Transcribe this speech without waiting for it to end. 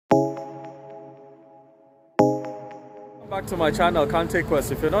Back to my channel, Kante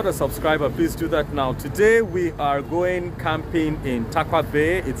Quest. If you're not a subscriber, please do that now. Today we are going camping in Tarkwa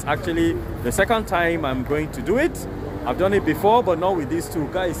Bay. It's actually the second time I'm going to do it. I've done it before, but not with these two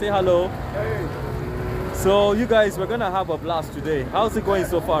guys. Say hello. Hey. So you guys, we're gonna have a blast today. How's it going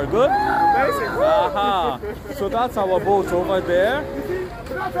so far? Good? Amazing. So that's our boat over there.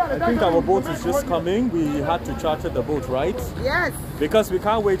 I think our boat is just coming. We had to charter the boat, right? Yes. Because we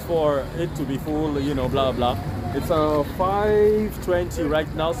can't wait for it to be full, you know, blah blah. It's 5:20 right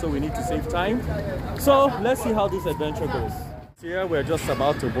now, so we need to save time. So let's see how this adventure goes. Here we're just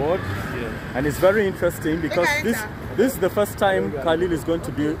about to board, and it's very interesting because this is the first time Khalil is going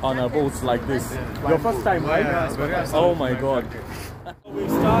to be on a boat like this. Your first time, right? Yeah, it's very awesome. Oh my God. We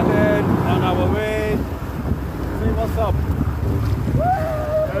started on our way. Say what's up.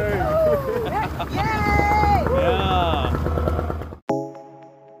 Hey. Yay! Yeah.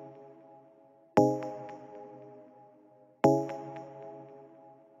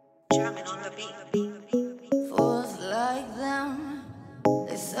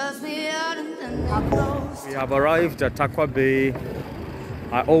 We have arrived at Tarkwa Bay.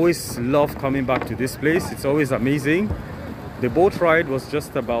 I always love coming back to this place. It's always amazing. The boat ride was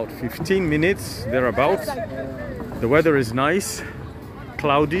just about 15 minutes thereabouts. The weather is nice,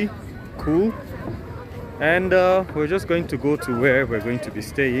 cloudy, cool, and we're just going to go to where we're going to be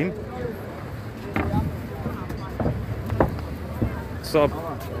staying. So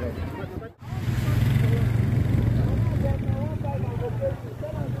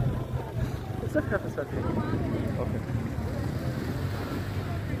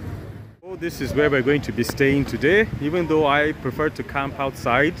this is where we're going to be staying today, even though I prefer to camp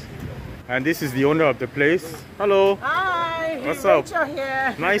outside. And this is the owner of the place. Hello. Hi. What's up? Rachel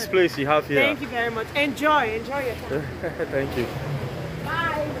here. Nice place you have here. Thank you very much. Enjoy your time. Thank you.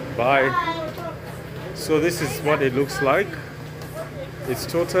 Bye. Bye. Bye. So this is what it looks like. It's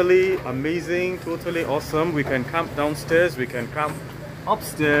totally amazing, totally awesome. We can camp downstairs, we can camp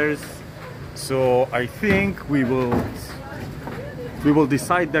upstairs. So I think we will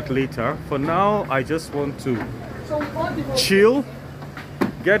decide that later. For now, I just want to chill,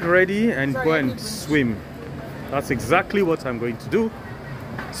 get ready and go and swim. That's exactly what I'm going to do.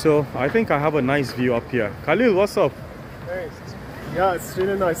 So I think I have a nice view up here. Khalil, what's up? Hey. Yeah, it's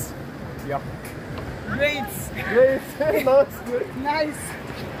really nice. Yeah. Great. Great. No, it's good. Nice.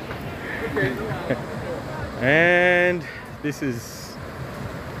 Okay. And this is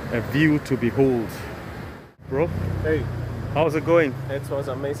a view to behold. Bro, Hey. how's it going? It was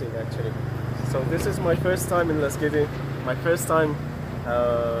amazing actually. So this is my first time in Las Gidi, my first time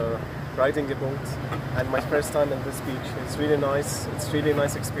riding a boat, and my first time in this beach. It's really nice. It's really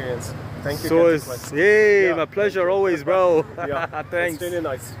nice experience. Thank you. So it's my pleasure always, bro. Yeah, thanks. It's really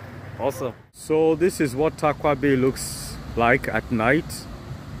nice. Awesome. So this is what Tarkwa Bay looks like at night.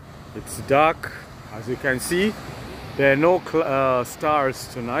 It's dark, as you can see. There are no stars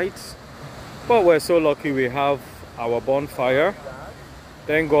tonight, but we're so lucky we have our bonfire.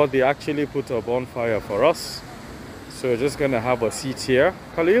 Thank God they actually put a bonfire for us. So we're just gonna have a seat here.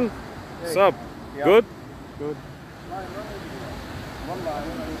 Khalil, what's up? Yeah. Good? Good.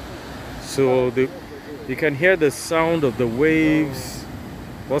 So you can hear the sound of the waves.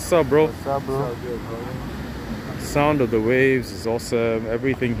 What's up, bro? What's up, bro? Sound of the waves is awesome.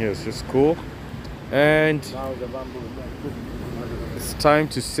 Everything here is just cool. And it's time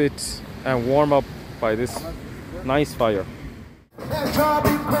to sit and warm up by this nice fire.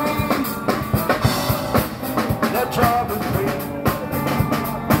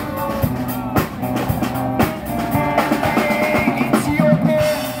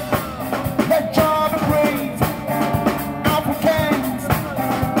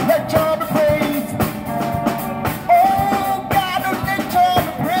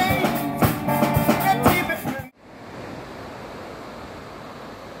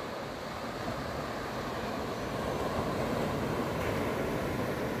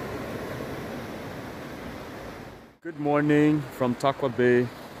 Good morning from Tarkwa Bay.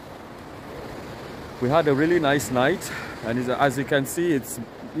 We had a really nice night, and as you can see, it's,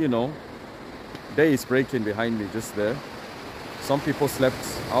 you know, day is breaking behind me just there. Some people slept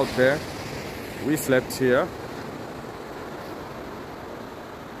out there. We slept here.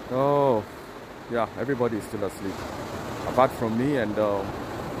 Oh, yeah, everybody is still asleep, apart from me and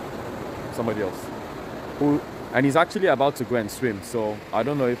somebody else. And he's actually about to go and swim, so I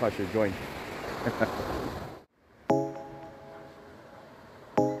don't know if I should join.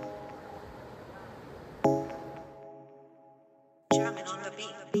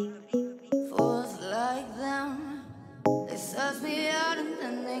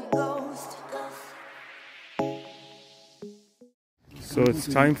 So it's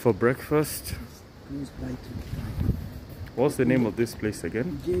time for breakfast. Close by to the time. What's the name of this place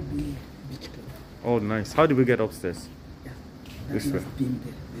again? JB Beach Club. Oh, nice. How do we get upstairs? Yeah. This That way. must be in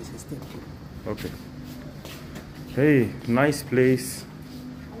there. There's a step here. Okay. Hey, nice place.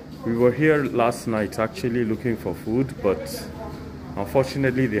 We were here last night actually looking for food, but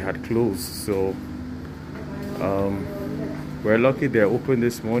unfortunately they had closed. So we're lucky they're open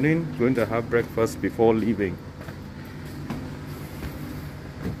this morning. Going to have breakfast before leaving.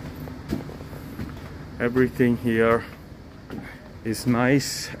 Everything here is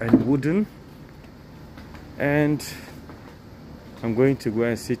nice and wooden, and I'm going to go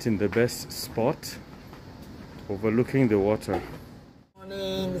and sit in the best spot overlooking the water.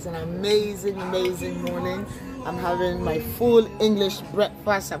 Morning. It's an amazing morning. I'm having my full English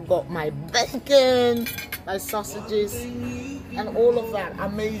breakfast. I've got my bacon, my sausages, and all of that.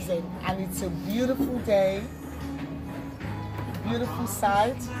 Amazing. And it's a beautiful day, beautiful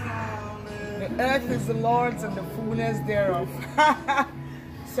sight. The earth is the Lord's and the fullness thereof.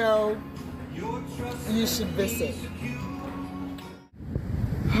 So you should visit.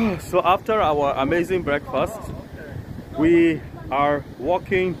 So after our amazing breakfast, we are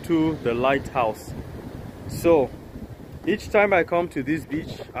walking to the lighthouse. So each time I come to this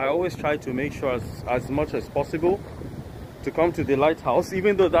beach, I always try to make sure as much as possible to come to the lighthouse,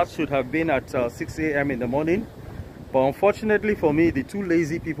 even though that should have been at 6 a.m. in the morning. But unfortunately for me, the two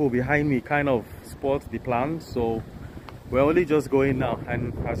lazy people behind me kind of spoiled the plan. So we're only just going now.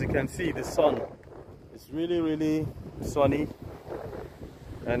 And as you can see, the sun is really sunny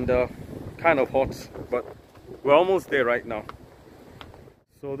and kind of hot, but we're almost there right now.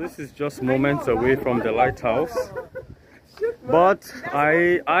 So this is just moments away from the lighthouse, but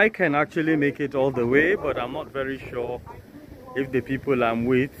I can actually make it all the way, but I'm not very sure if the people I'm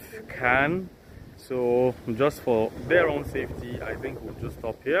with can. So just for their own safety, I think we'll just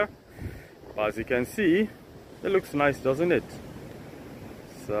stop here. But as you can see, it looks nice, doesn't it?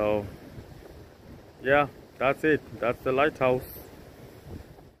 So yeah, that's it. That's the lighthouse.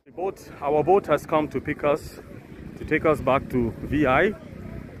 Our boat has come to pick us, to take us back to VI,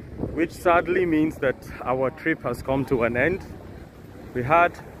 which sadly means that our trip has come to an end. We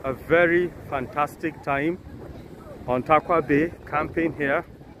had a very fantastic time on Tarkwa Bay. Camping here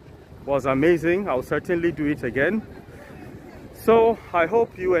was amazing. I'll certainly do it again. So I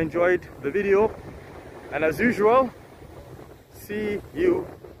hope you enjoyed the video, and as usual, see you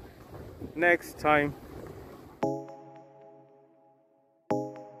next time.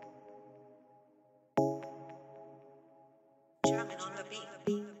 Jamming on